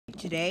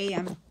today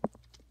I'm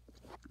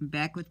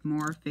back with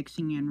more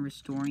fixing and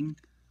restoring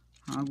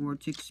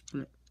Hogwarts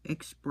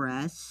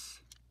Express.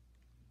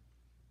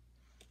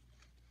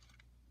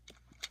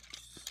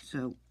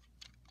 So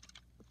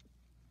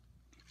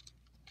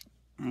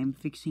I'm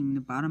fixing the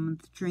bottom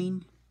of the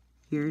train.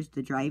 Here's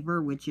the driver,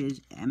 which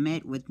is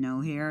Emmett with no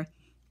hair.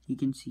 You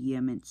can see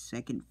Emmett's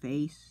second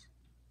face.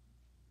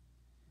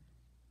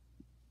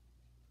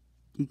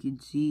 You can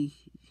see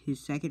his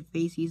second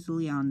face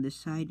easily on this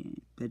side,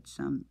 but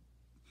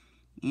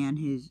and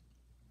his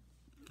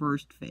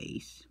first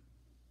face.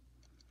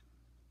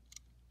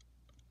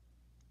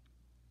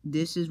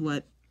 This is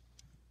what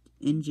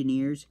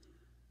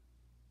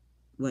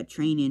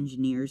train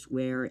engineers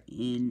wear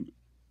in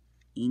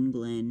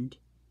England.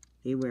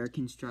 They wear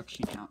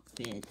construction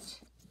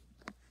outfits.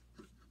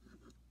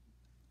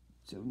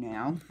 So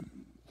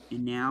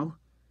now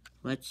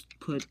let's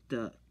put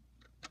the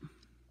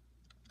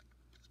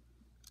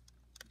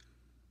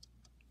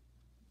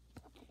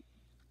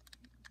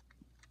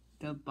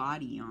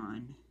body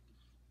on.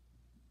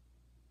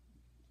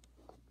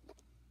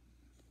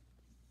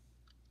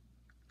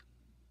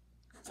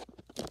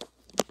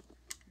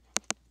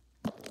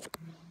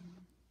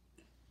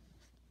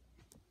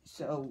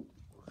 So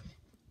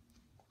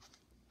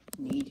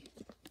need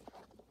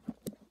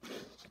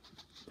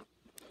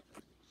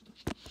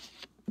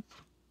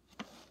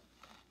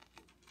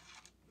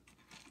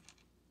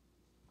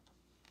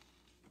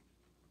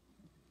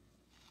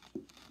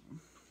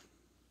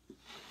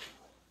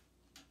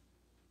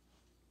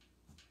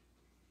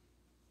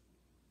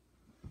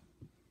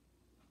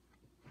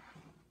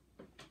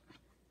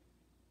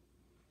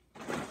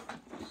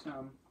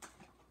some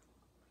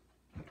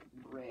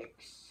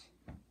bricks.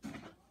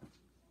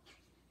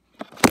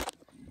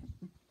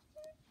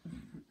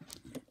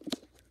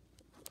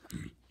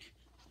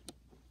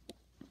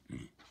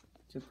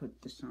 To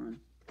put this on.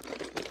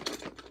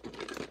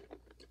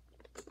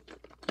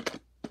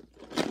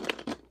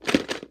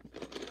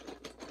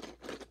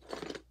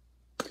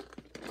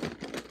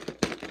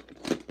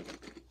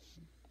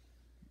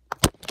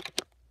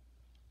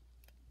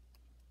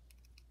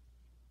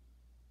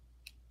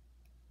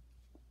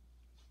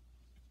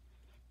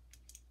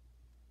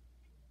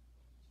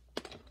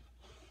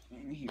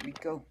 And here we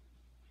go.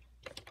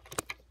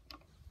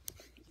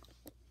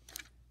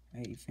 I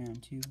already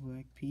found 2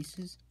 black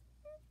pieces.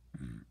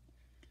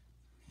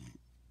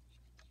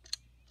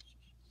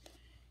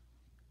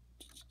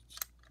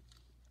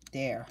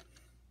 There.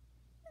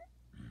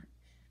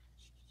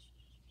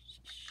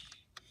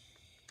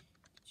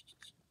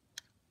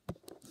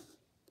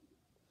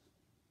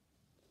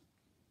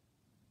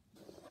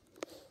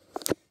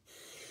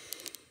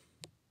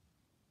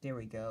 There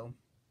we go.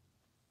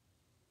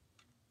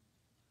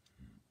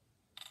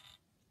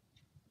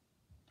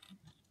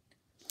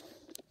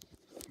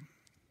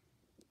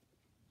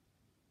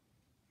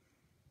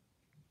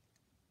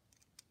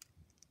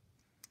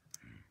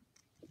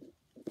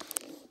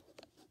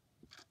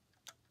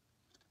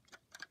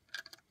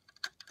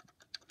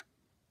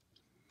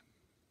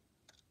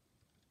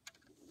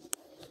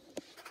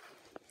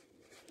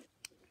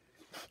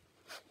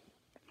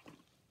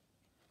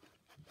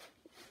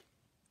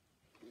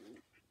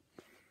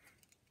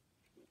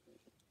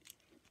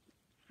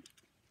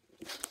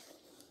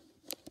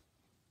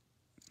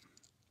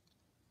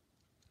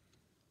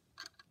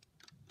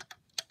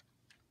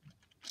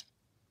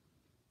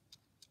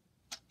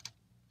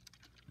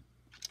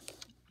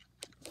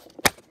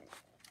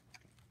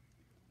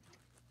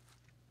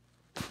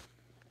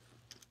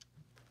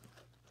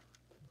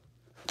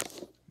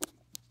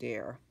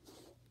 There.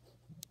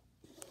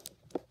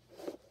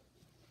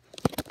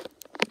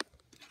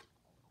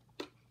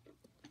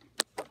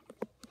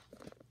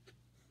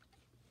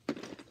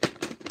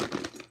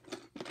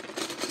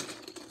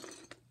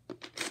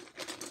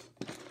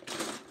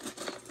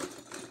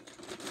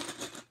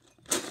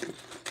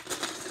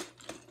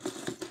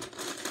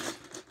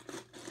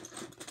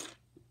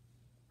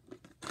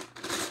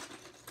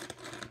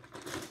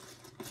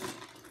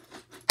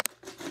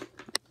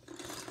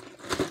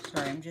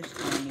 Sorry, I'm just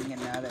finding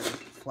another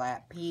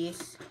flat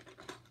piece.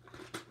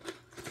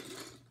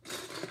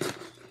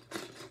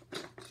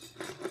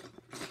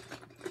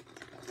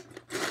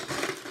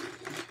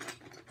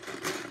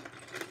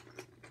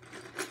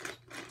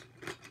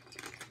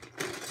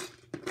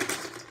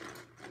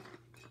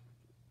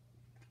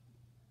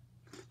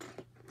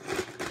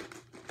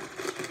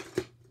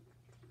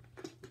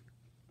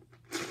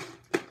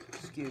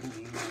 Excuse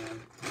me,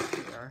 ma'am.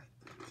 Here.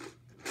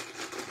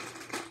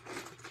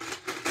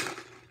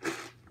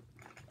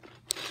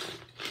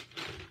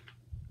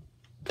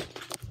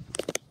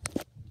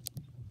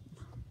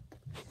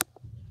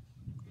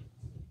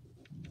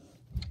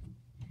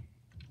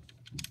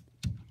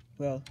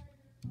 Well,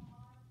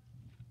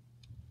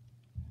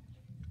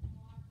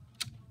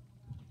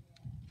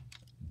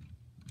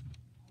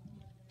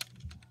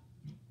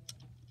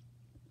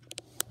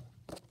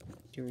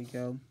 here we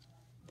go.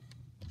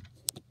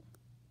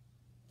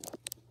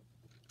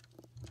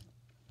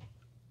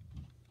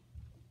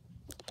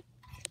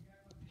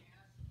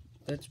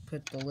 Let's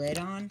put the lid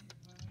on.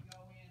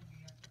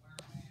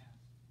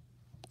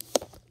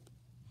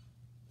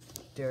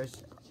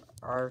 there's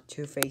our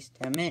two-faced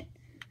helmet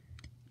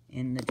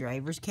in the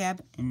driver's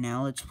cab. And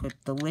now let's put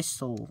the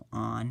whistle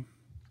on.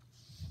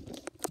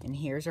 And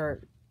here's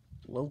our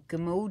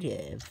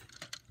locomotive.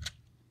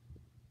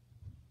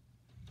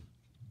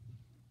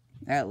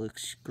 That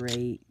looks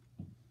great.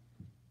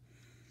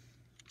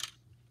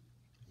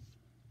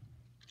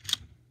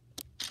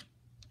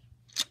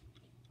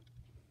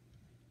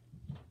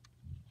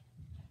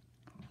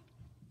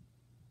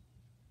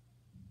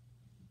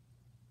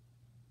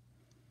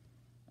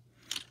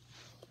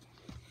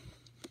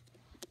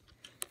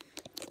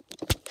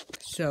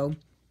 So,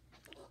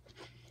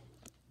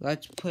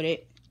 let's put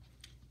it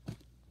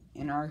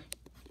in our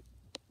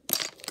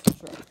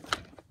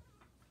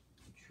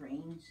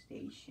train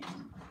station.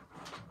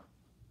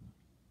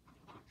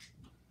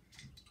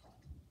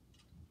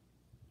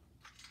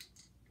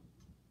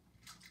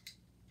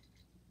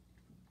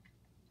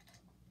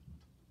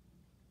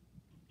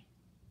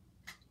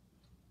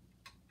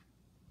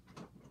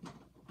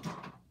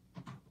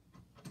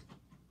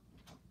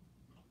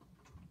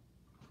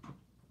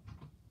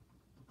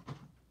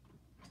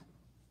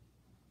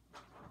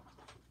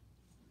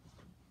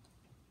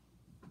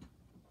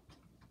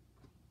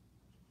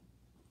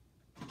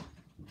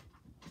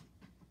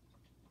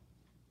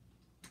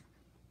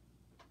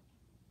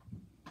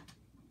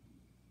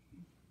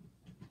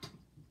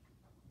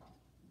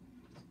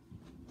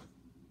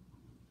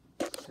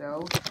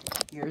 So,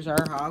 here's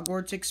our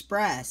Hogwarts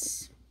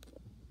Express.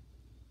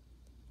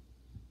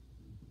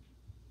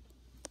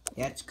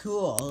 That's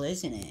cool,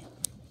 isn't it?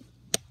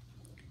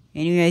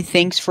 Anyway,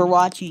 thanks for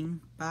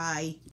watching. Bye.